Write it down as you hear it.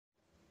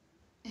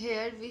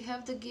here we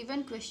have the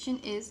given question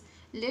is,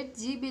 let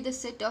G be the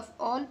set of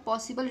all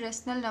possible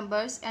rational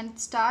numbers and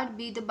star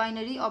be the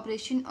binary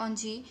operation on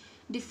G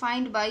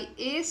defined by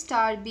A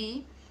star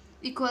B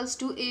equals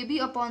to AB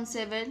upon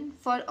 7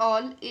 for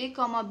all A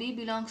comma B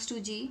belongs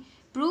to G.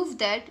 Prove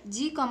that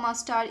G comma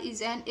star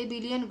is an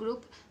abelian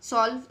group.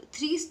 Solve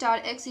 3 star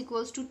x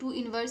equals to 2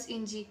 inverse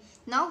in G.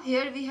 Now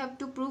here we have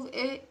to prove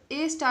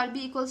A star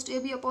B equals to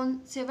AB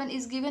upon 7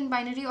 is given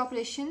binary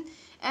operation,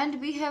 and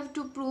we have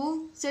to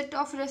prove set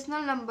of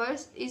rational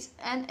numbers is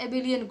an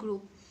abelian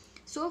group.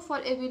 So for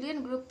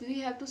abelian group we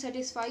have to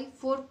satisfy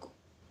 4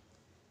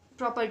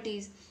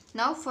 properties.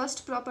 Now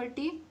first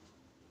property,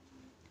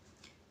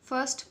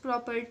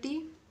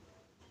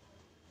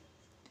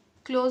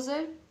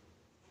 closure.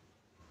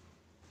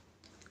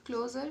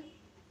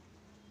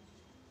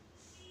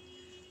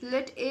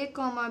 Let A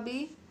comma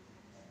B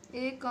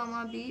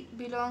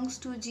belongs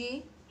to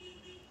G,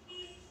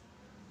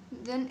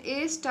 then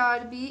A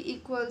star B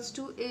equals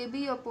to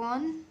AB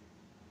upon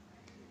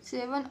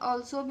 7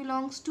 also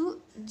belongs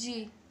to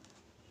G.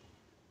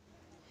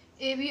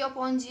 AB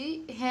upon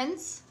G,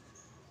 hence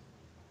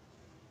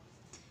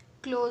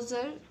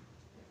closure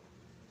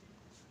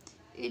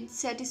is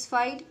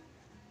satisfied.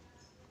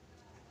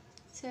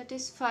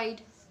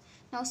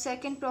 Now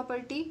second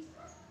property,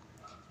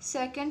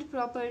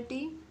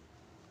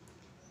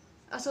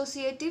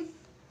 associative.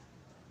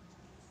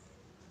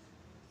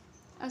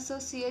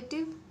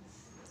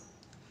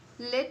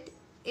 Let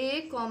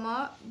A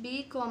comma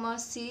B comma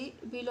C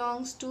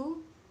belongs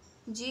to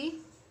G,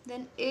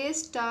 then A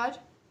star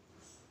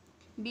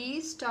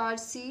B star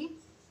C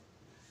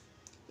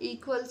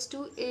equals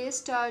to A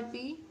star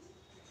B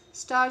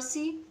star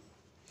C.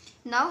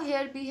 Now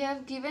here we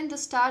have given the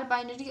star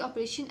binary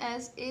operation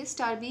as A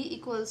star B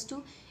equals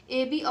to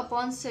AB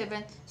upon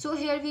 7. So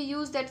here we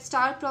use that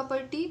star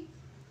property.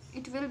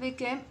 It will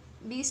become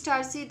B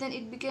star C, then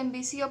it became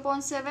BC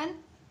upon 7,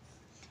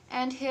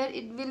 and here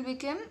it will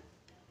become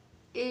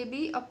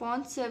AB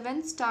upon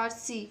 7 star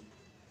C.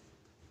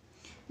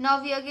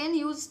 Now we again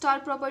use star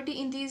property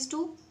in these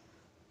two.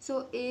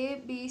 So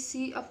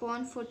ABC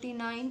upon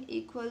 49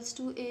 equals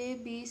to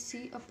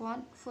ABC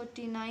upon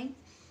 49.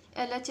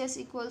 LHS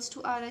equals to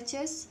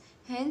RHS.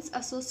 Hence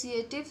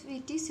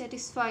associativity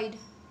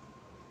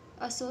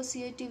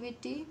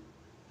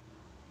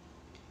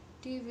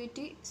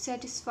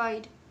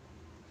satisfied.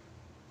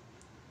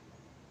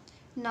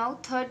 Now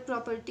third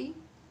property,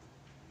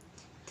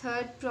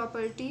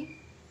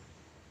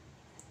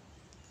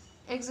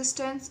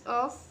 existence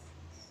of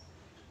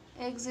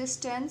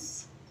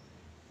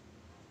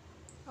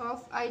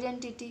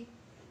identity.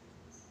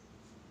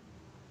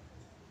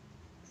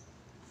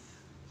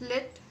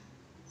 Let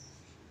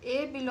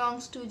A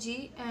belongs to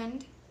G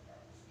and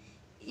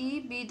E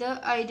be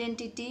the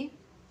identity,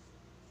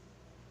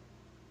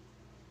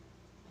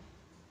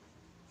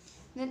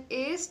 then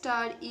A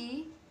star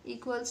E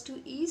equals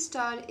to E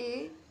star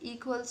A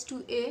equals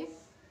to A.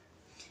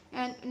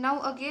 And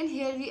now again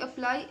here we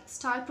apply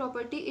star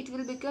property. It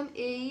will become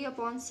AE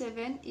upon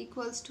 7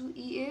 equals to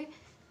EA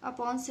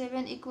upon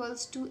 7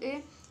 equals to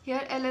A.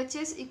 Here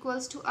LHS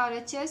equals to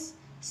RHS.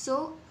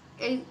 So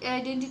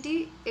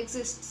identity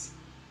exists.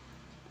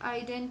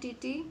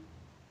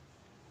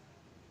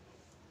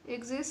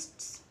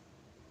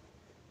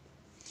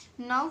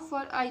 Now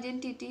for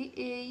identity,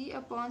 AE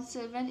upon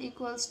 7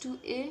 equals to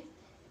A,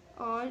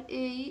 or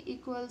AE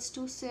equals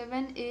to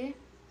 7A,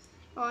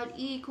 or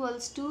E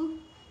equals to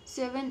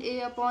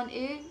 7A upon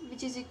A,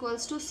 which is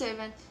equals to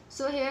 7.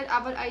 So here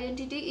our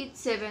identity is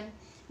 7.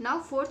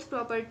 Now fourth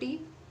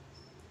property,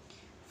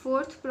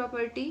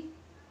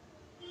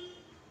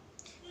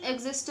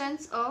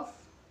 existence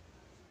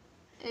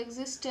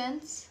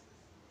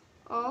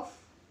of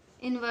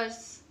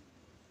inverse.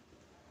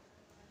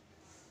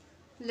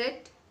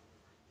 Let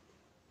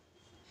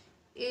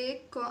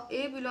A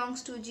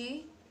belongs to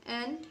G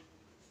and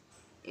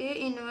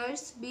A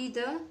inverse be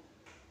the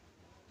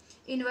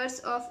inverse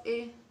of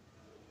A.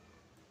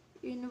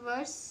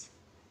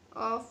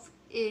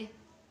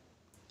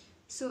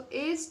 So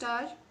A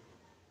star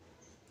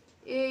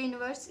A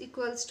inverse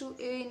equals to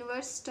A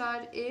inverse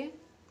star A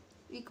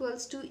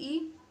equals to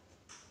E.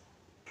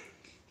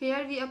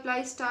 Here we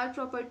apply star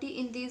property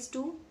in these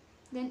two.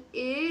 Then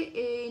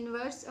A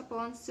inverse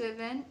upon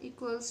 7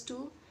 equals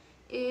to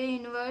A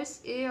inverse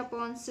A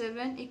upon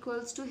 7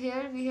 equals to,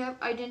 here we have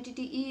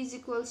identity E is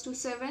equals to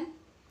 7.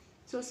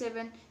 So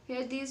 7.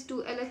 Here these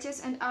two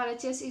LHS and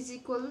RHS is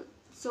equal.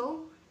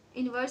 So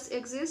inverse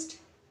exists.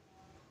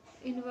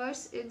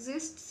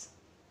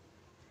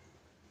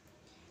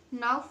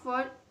 Now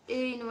for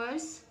A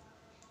inverse.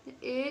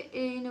 A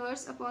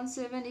inverse upon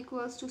 7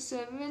 equals to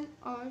 7,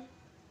 or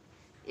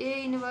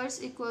A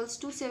inverse equals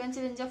to 7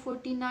 7 is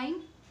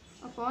 49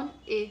 upon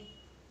A.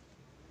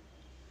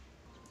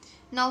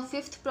 Now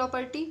fifth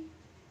property,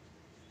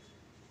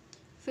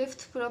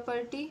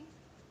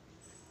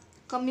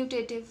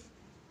 commutative.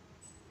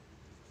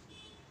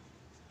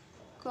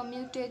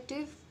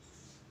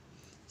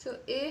 So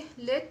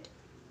let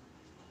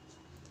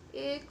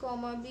A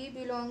comma B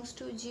belongs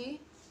to G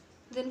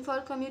Then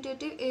for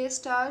commutative, A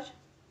star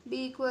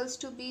B equals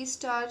to B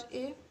star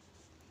A.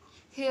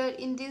 Here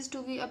in these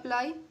two we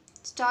apply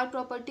star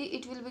property.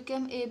 It will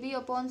become AB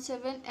upon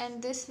 7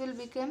 and this will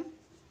become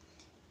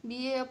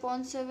BA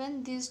upon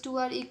 7. These two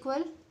are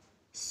equal.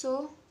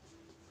 So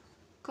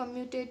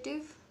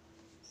commutative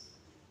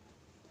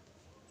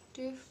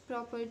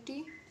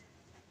property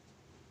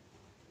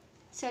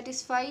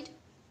satisfied.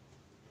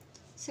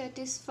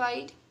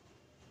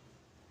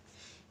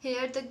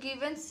 Here the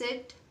given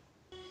set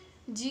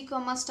G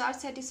comma star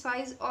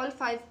satisfies all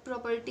 5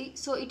 property,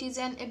 so it is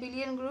an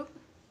abelian group.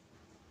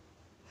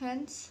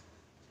 Hence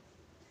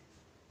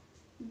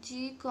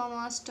G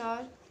comma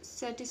star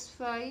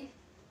satisfy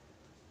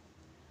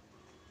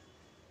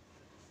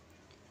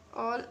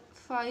all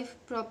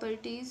 5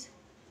 properties,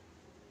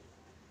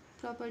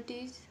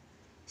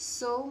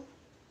 so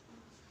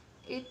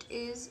it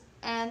is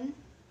an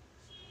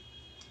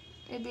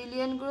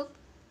abelian group.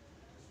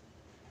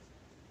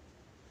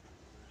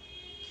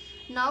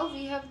 Now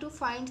we have to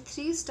find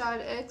 3 star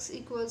x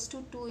equals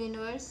to 2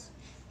 inverse.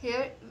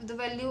 Here the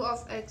value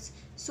of x.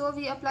 So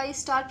we apply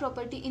star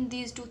property in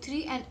these two,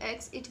 3 and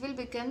x. It will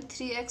become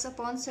 3x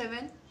upon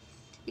 7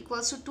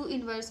 equals to 2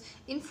 inverse.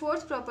 In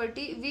fourth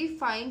property we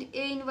find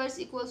A inverse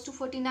equals to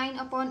 49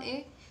 upon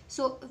A.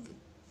 So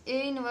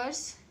A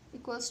inverse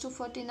equals to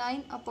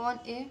 49 upon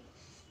A.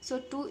 So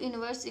 2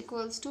 inverse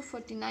equals to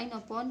 49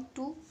 upon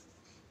 2.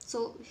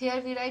 So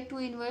here we write 2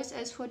 inverse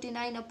as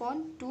 49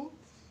 upon 2.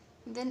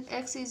 Then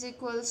x is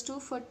equals to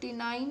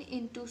 49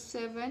 into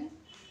 7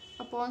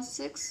 upon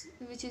 6,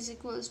 which is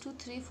equals to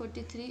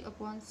 343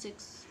 upon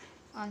 6.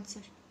 Answer.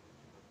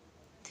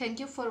 Thank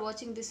you for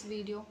watching this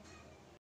video.